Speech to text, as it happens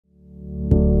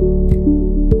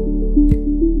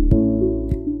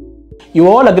You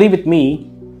all agree with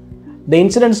me, the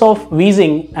incidence of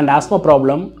wheezing and asthma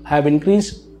problem have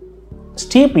increased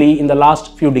steeply in the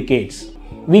last few decades.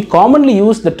 We commonly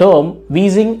use the term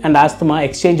wheezing and asthma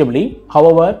exchangeably,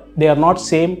 however, they are not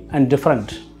same and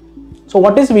different. So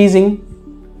what is wheezing?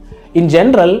 In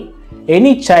general,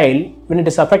 any child, when it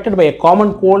is affected by a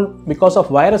common cold because of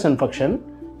virus infection,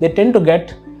 they tend to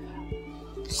get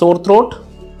sore throat,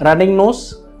 running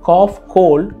nose, cough,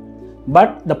 cold,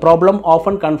 but the problem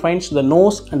often confines to the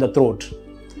nose and the throat.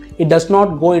 It does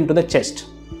not go into the chest.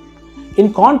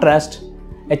 In contrast,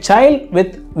 a child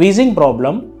with wheezing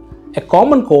problem, a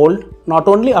common cold, not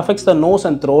only affects the nose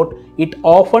and throat, it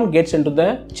often gets into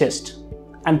the chest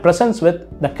and presents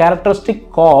with the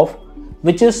characteristic cough,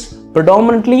 which is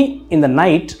predominantly in the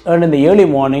night and in the early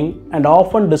morning and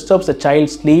often disturbs the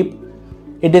child's sleep.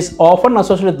 It is often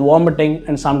associated with vomiting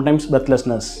and sometimes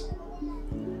breathlessness.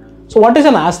 So what is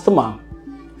an asthma?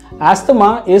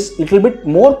 Asthma is a little bit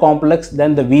more complex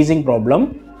than the wheezing problem.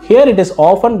 Here it is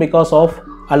often because of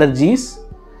allergies.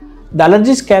 The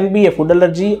allergies can be a food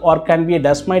allergy or can be a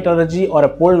dust mite allergy or a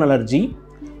pollen allergy.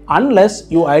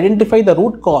 Unless you identify the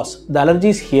root cause, the allergy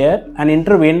is here, and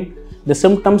intervene, the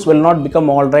symptoms will not become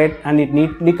alright and it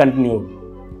need to be continued.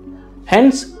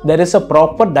 Hence, there is a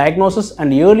proper diagnosis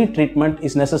and early treatment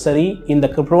is necessary in the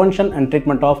prevention and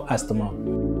treatment of asthma.